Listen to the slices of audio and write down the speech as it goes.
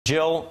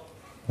Jill,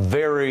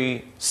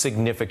 very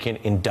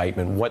significant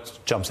indictment. What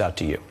jumps out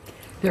to you?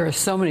 There are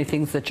so many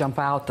things that jump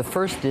out. The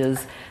first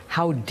is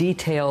how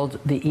detailed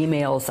the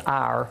emails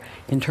are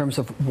in terms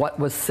of what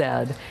was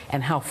said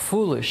and how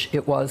foolish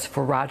it was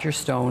for Roger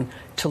Stone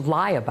to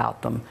lie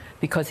about them,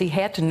 because he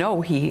had to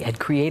know he had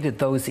created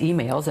those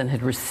emails and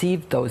had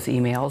received those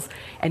emails,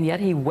 and yet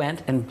he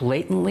went and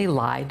blatantly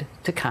lied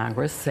to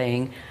Congress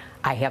saying,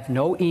 I have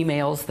no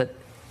emails that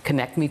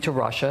connect me to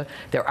Russia.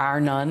 There are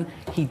none.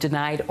 He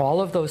denied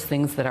all of those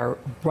things that are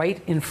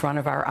right in front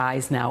of our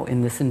eyes now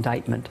in this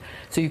indictment.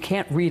 So you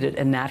can't read it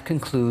and not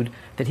conclude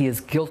that he is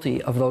guilty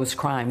of those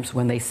crimes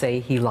when they say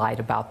he lied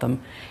about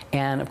them.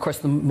 And of course,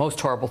 the most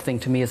horrible thing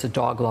to me as a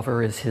dog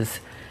lover is his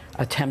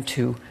attempt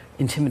to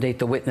intimidate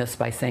the witness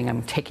by saying,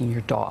 I'm taking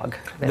your dog.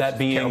 That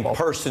being terrible.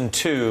 Person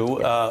two,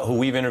 who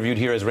we've interviewed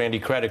here as Randy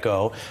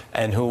Credico,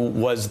 and who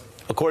was,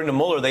 according to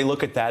Mueller, they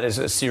look at that as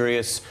a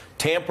serious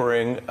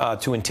tampering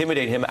to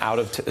intimidate him out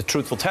of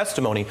truthful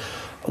testimony.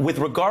 With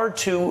regard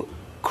to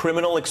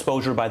criminal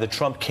exposure by the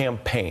Trump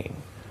campaign,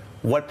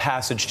 what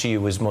passage to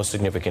you is most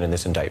significant in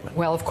this indictment?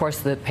 Well, of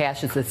course, the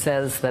passage that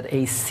says that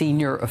a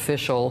senior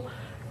official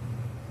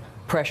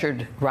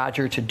pressured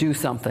Roger to do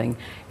something,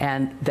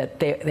 and that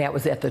that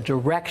was at the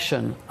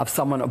direction of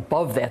someone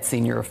above that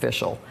senior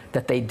official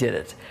that they did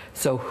it.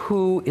 So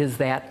who is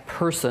that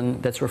person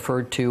that's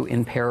referred to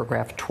in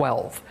paragraph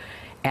 12?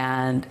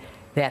 And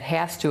that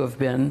has to have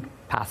been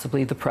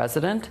possibly the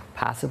president,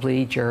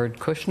 possibly Jared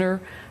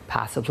Kushner,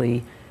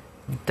 possibly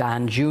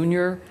Don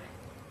Jr.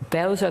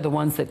 Those are the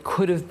ones that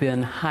could have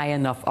been high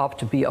enough up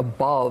to be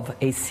above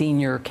a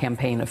senior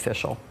campaign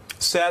official.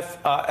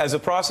 Seth, as a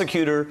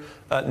prosecutor,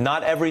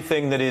 not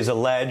everything that is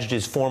alleged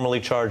is formally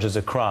charged as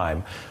a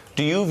crime.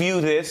 Do you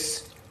view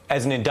this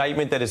as an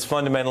indictment that is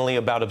fundamentally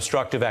about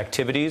obstructive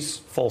activities,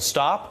 full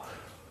stop?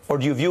 Or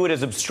do you view it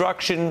as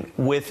obstruction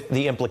with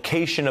the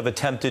implication of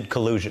attempted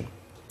collusion?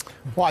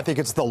 Well, I think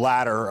it's the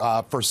latter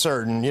for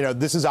certain. You know,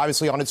 this is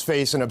obviously on its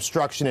face an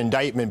obstruction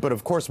indictment, but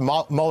of course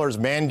Mueller's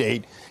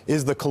mandate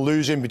is the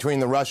collusion between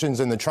the Russians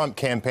and the Trump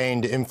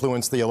campaign to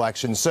influence the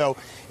election. So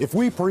if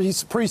we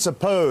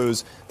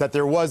presuppose that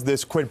there was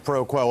this quid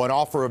pro quo, an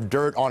offer of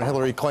dirt on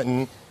Hillary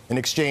Clinton in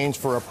exchange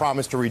for a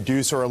promise to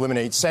reduce or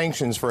eliminate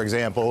sanctions, for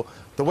example,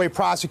 the way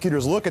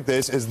prosecutors look at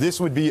this is this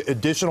would be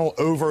additional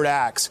overt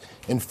acts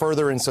in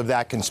furtherance of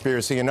that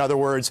conspiracy. In other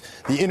words,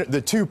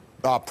 the two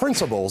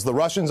principals, the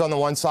Russians on the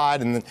one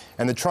side and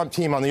the Trump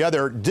team on the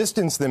other,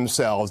 distanced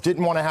themselves,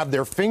 didn't want to have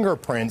their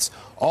fingerprints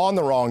on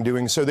the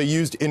wrongdoing, so they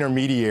used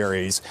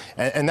intermediaries.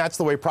 And that's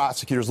the way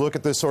prosecutors look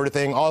at this sort of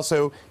thing.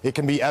 Also, it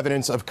can be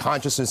evidence of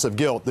consciousness of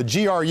guilt. The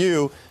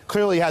GRU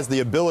clearly has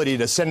the ability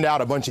to send out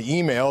a bunch of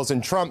emails,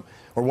 and Trump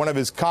or one of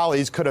his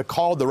colleagues could have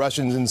called the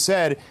Russians and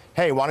said,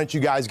 hey, why don't you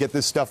guys get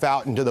this stuff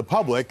out into the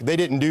public? They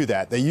didn't do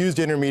that. They used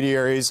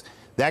intermediaries.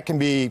 That can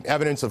be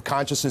evidence of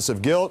consciousness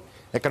of guilt.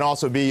 It can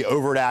also be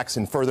overt acts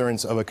in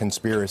furtherance of a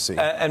conspiracy.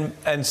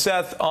 And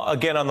Seth,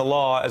 again, on the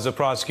law, as a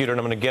prosecutor,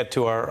 and I'm going to get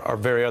to our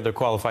very other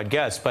qualified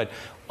guests, but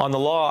on the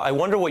law, I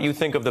wonder what you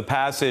think of the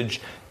passage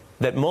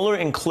that Mueller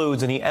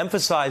includes, and he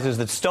emphasizes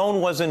that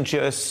Stone wasn't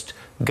just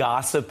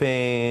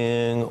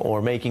gossiping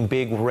or making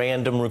big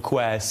random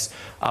requests.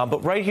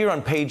 But right here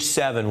on page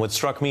 7, what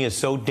struck me as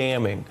so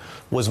damning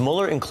was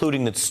Mueller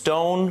including that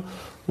Stone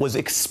was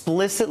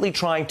explicitly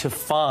trying to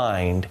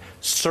find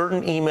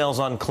certain emails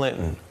on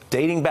Clinton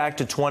dating back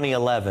to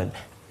 2011,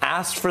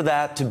 asked for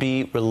that to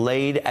be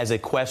relayed as a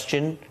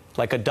question,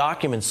 like a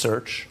document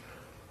search,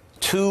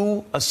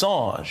 to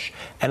Assange,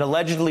 and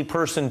allegedly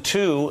person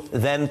 2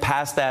 then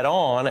passed that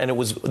on, and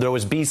there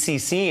was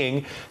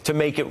BCCing to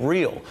make it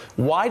real.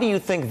 Why do you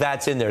think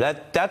that's in there?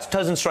 That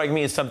doesn't strike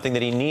me as something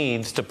that he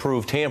needs to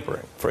prove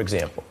tampering, for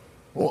example.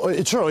 Well,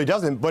 it surely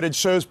doesn't, but it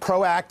shows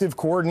proactive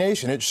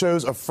coordination. It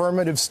shows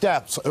affirmative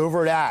steps,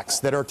 overt acts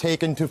that are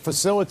taken to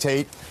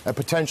facilitate a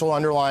potential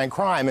underlying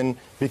crime. And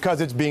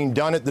because it's being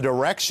done at the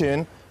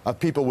direction of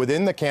people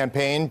within the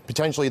campaign,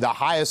 potentially the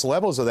highest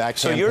levels of that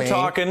campaign.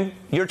 So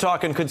you're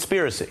talking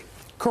conspiracy.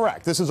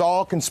 Correct. This is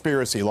all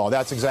conspiracy law.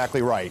 That's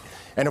exactly right.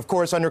 And of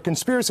course, under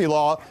conspiracy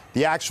law,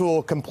 the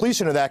actual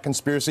completion of that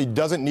conspiracy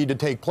doesn't need to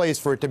take place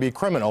for it to be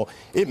criminal.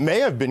 It may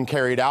have been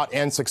carried out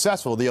and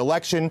successful. The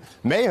election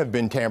may have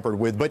been tampered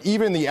with, but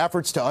even the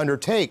efforts to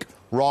undertake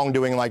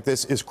wrongdoing like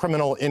this is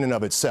criminal in and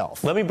of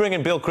itself. Let me bring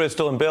in Bill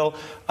Kristol. And Bill,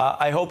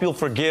 I hope you'll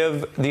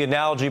forgive the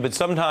analogy, but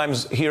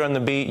sometimes here on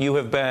The Beat, you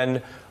have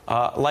been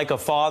like a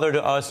father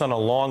to us on a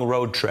long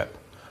road trip.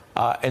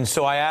 And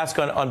so I ask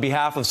on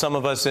behalf of some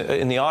of us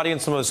in the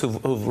audience, some of us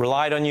who've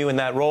relied on you in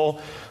that role,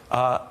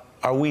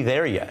 are we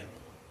there yet?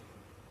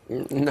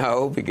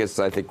 No, because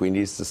I think we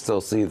need to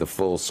still see the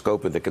full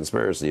scope of the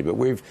conspiracy. But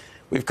we've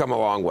come a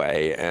long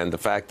way. And the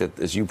fact that,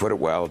 as you put it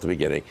well at the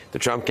beginning, the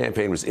Trump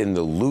campaign was in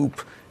the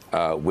loop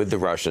with the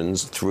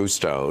Russians through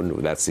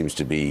Stone. That seems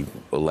to be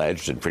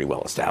alleged and pretty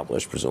well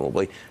established,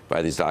 presumably,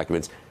 by these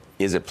documents.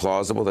 Is it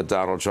plausible that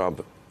Donald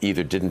Trump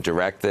either didn't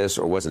direct this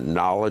or wasn't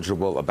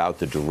knowledgeable about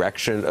the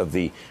direction of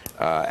the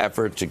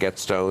effort to get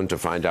Stone to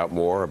find out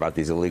more about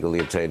these illegally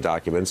obtained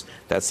documents,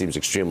 that seems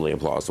extremely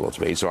implausible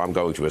to me. So I'm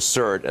going to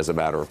assert, as a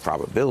matter of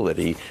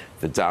probability,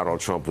 that Donald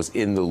Trump was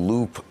in the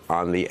loop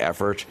on the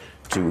effort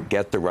to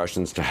get the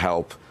Russians to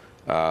help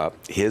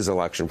his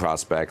election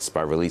prospects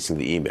by releasing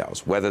the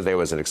emails. Whether there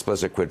was an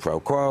explicit quid pro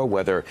quo,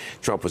 whether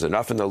Trump was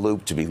enough in the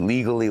loop to be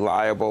legally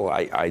liable,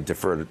 I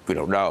defer to, we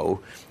don't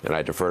know, and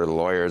I defer to the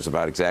lawyers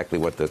about exactly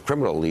what the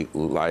criminal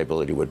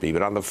liability would be.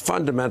 But on the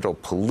fundamental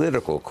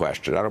political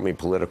question, I don't mean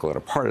political in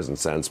a partisan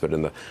sense, but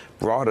in the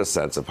broadest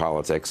sense of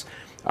politics,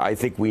 I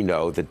think we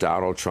know that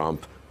Donald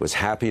Trump was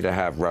happy to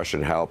have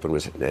Russian help and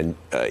was in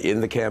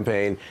the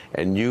campaign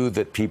and knew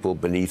that people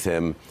beneath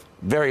him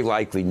very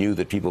likely knew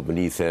that people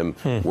beneath him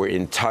were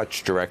in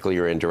touch directly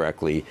or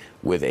indirectly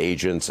with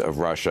agents of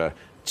Russia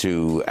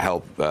to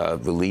help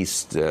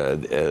release,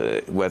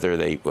 whether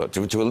they, well,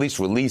 to at least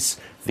release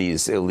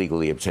these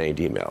illegally obtained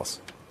emails.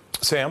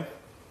 Sam?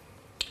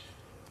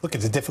 Look,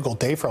 it's a difficult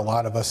day for a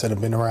lot of us that have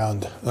been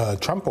around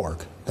Trump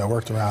org, that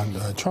worked around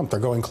Trump. They're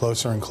going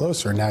closer and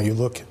closer. Now you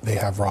look, they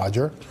have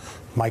Roger,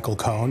 Michael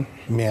Cohen,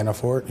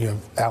 Manafort, you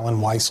have Alan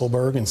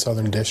Weisselberg in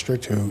Southern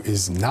District, who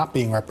is not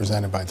being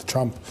represented by the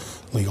Trump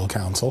legal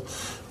counsel.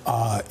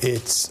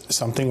 It's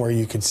something where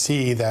you could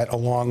see that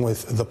along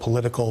with the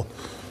political,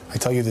 I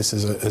tell you this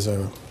as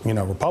a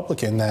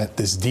Republican, that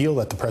this deal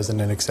that the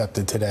president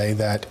accepted today,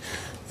 that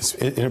is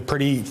in a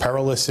pretty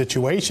perilous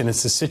situation.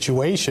 It's a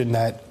situation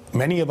that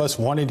many of us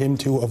wanted him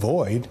to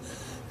avoid,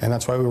 and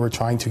that's why we were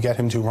trying to get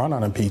him to run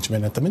on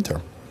impeachment at the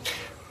midterm.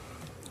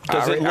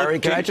 Ari,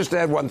 can I just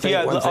add one thing?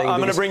 Yeah, I'm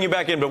going to bring you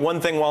back in, but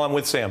one thing while I'm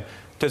with Sam.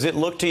 Does it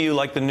look to you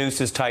like the noose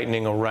is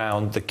tightening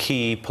around the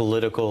key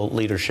political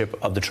leadership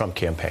of the Trump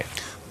campaign?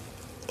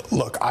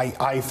 Look,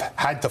 I've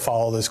had to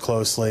follow this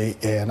closely,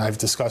 and I've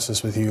discussed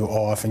this with you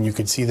off, and you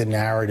could see the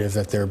narrative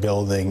that they're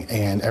building,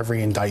 and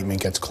every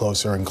indictment gets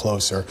closer and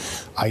closer.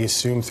 I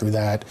assume through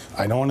that,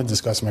 I don't want to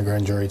discuss my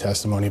grand jury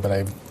testimony, but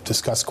I've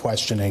discussed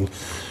questioning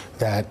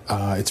that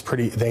it's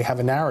pretty, they have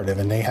a narrative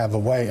and they have a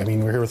way. I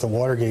mean, we're here with the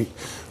Watergate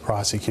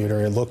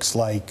prosecutor. It looks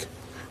like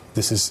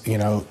this is,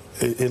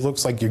 it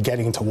looks like you're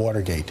getting to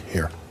Watergate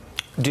here.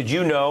 Did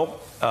you know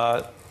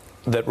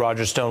that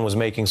Roger Stone was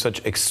making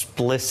such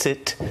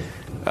explicit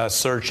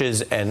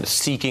searches and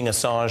seeking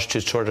Assange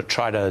to sort of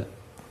try to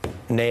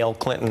nail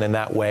Clinton in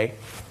that way?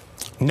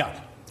 No,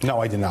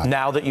 I did not.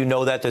 Now that you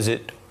know that, does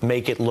it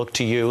make it look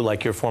to you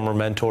like your former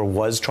mentor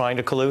was trying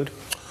to collude?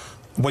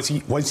 Was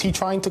he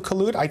trying to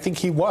collude? I think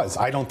he was.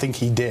 I don't think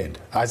he did.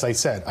 As I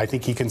said, I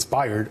think he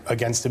conspired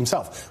against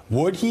himself.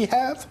 Would he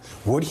have?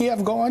 Would he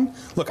have gone?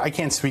 Look, I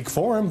can't speak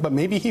for him, but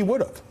maybe he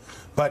would have.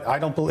 But I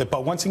don't believe.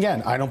 But once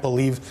again, I don't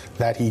believe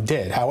that he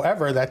did.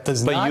 However, that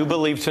does not. But you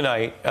believe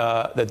tonight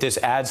that this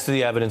adds to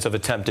the evidence of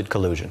attempted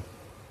collusion.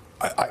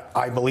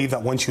 I believe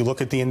that once you look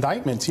at the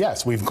indictments,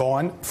 yes, we've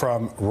gone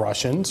from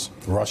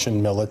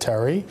Russian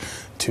military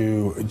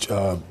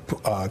to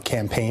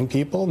campaign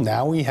people.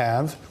 Now we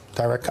have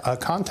direct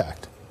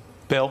contact.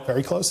 Bill?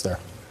 Very close there.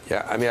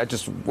 Yeah, I mean,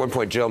 one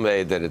point Jill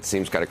made that it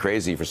seems kind of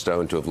crazy for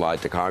Stone to have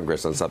lied to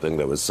Congress on something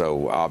that was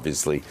so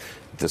obviously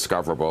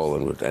discoverable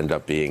and would end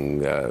up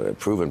being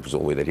proven,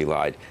 presumably, that he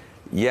lied.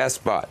 Yes,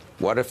 but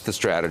what if the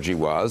strategy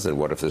was, and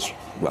what if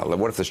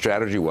the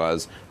strategy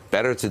was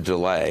better to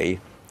delay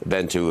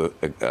than to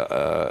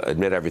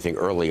admit everything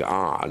early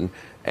on,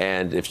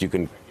 and if you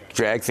can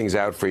drag things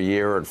out for a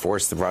year and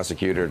force the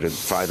prosecutor to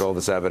find all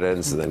this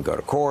evidence and then go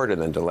to court and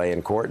then delay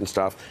in court and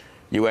stuff,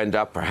 you end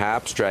up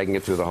perhaps dragging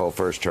it through the whole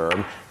first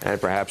term, and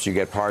perhaps you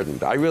get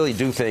pardoned. I really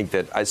do think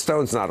that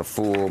Stone's not a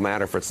fool,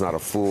 Manafort's not a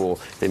fool.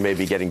 They may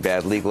be getting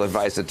bad legal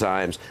advice at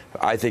times.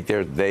 I think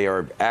they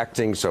are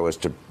acting so as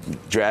to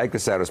drag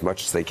this out as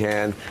much as they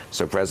can.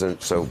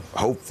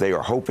 They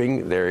are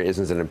hoping there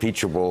isn't an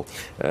impeachable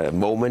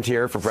moment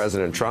here for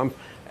President Trump,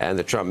 and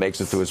that Trump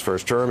makes it through his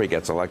first term, he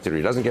gets elected or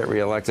he doesn't get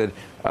reelected,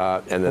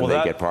 and then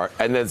they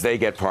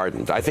get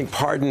pardoned. I think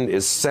pardon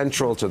is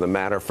central to the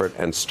Manafort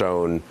and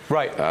Stone.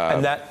 Right,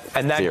 and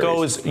that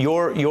goes,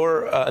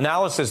 your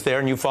analysis there,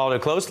 and you followed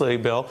it closely,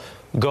 Bill,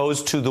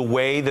 goes to the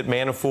way that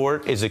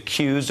Manafort is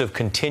accused of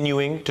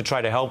continuing to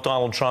try to help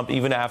Donald Trump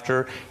even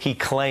after he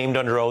claimed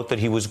under oath that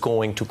he was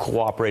going to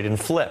cooperate and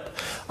flip.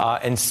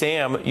 And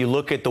Sam, you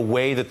look at the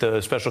way that the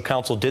special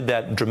counsel did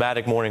that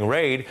dramatic morning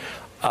raid.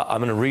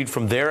 I'm going to read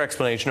from their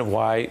explanation of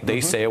why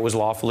they say it was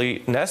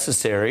lawfully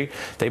necessary.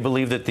 They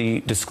believe that the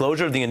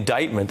disclosure of the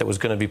indictment that was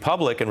going to be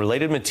public and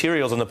related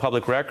materials on the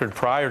public record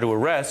prior to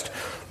arrest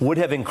would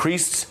have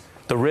increased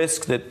the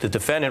risk that the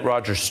defendant,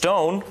 Roger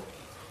Stone,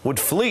 would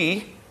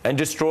flee and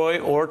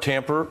destroy or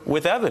tamper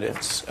with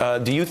evidence.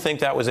 Do you think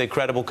that was a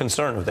credible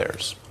concern of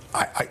theirs?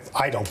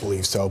 I don't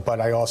believe so,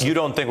 but I also... You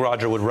don't think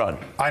Roger would run?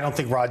 I don't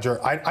think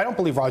Roger... I don't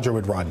believe Roger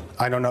would run.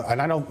 I don't know,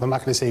 and I'm not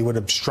going to say he would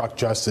obstruct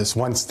justice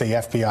once the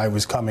FBI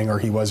was coming or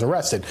he was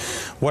arrested.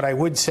 What I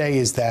would say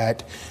is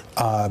that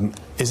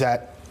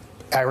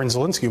Aaron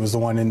Zelinsky was the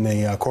one in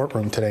the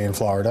courtroom today in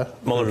Florida.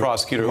 Mueller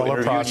prosecutor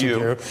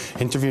who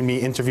interviewed me,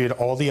 interviewed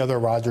all the other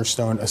Roger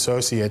Stone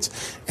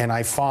associates, and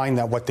I find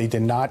that what they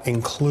did not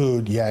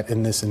include yet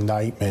in this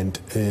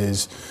indictment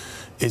is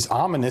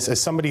ominous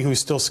as somebody who's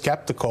still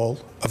skeptical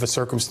of a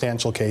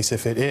circumstantial case,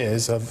 if it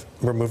is, of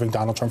removing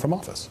Donald Trump from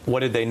office.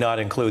 What did they not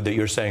include that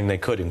you're saying they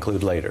could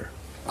include later?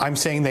 I'm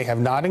saying they have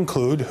not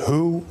included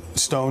who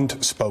Stone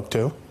spoke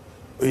to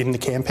in the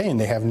campaign.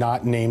 They have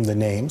not named the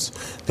names.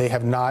 They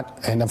have not,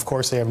 and of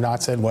course they have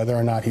not said whether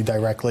or not he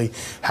directly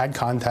had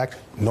contact,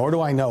 nor do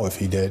I know if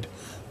he did.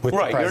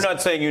 Right, you're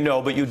not saying you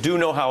know, but you do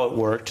know how it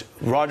worked.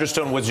 Roger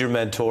Stone was your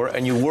mentor,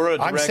 and you were a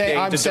direct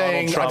aide to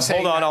Donald Trump.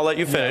 Hold on, I'll let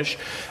you finish.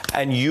 Yeah.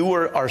 And you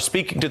are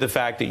speaking to the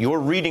fact that your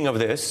reading of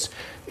this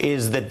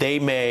is that they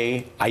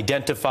may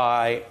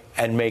identify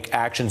and make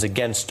actions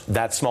against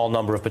that small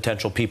number of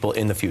potential people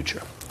in the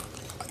future.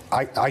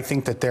 I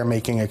think that they're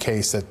making a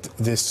case that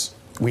this,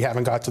 we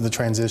haven't got to the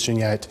transition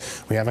yet.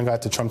 We haven't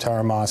got to Trump Tower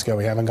in Moscow.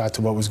 We haven't got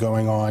to what was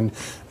going on,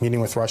 meeting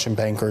with Russian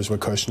bankers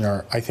with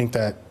Kushner. I think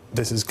that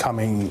this is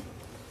coming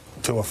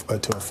to a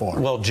fore.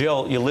 Well,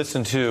 Jill, you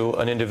listen to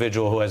an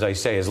individual who, as I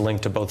say, is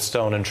linked to both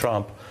Stone and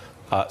Trump,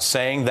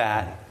 saying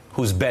that,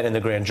 who's been in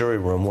the grand jury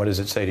room. What does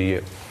it say to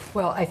you?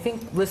 Well, I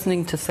think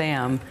listening to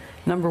Sam,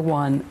 number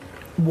one,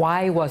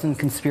 why wasn't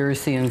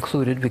conspiracy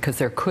included? Because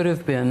there could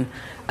have been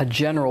a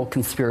general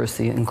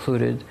conspiracy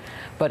included.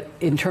 But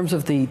in terms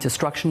of the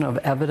destruction of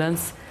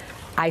evidence,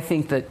 I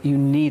think that you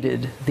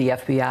needed the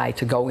FBI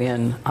to go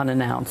in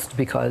unannounced,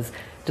 because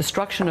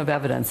destruction of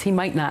evidence, he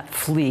might not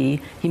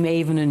flee, he may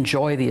even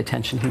enjoy the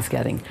attention he's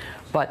getting,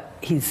 but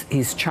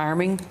he's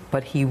charming,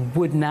 but he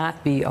would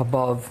not be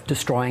above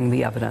destroying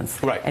the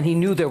evidence. Right. And he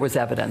knew there was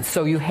evidence,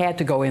 so you had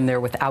to go in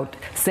there without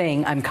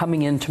saying, I'm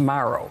coming in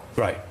tomorrow.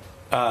 Right.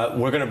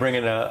 We're going to bring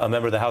in a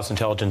member of the House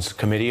Intelligence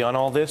Committee on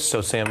all this.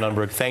 So, Sam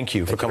Nunberg, thank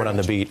you for coming on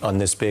the beat on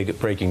this big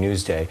breaking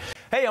news day.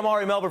 Hey, I'm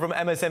Ari Melber from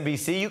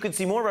MSNBC. You can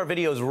see more of our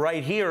videos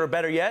right here, or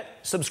better yet,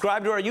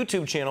 subscribe to our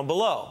YouTube channel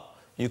below.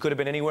 You could have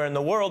been anywhere in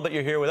the world, but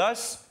you're here with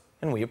us,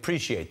 and we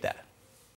appreciate that.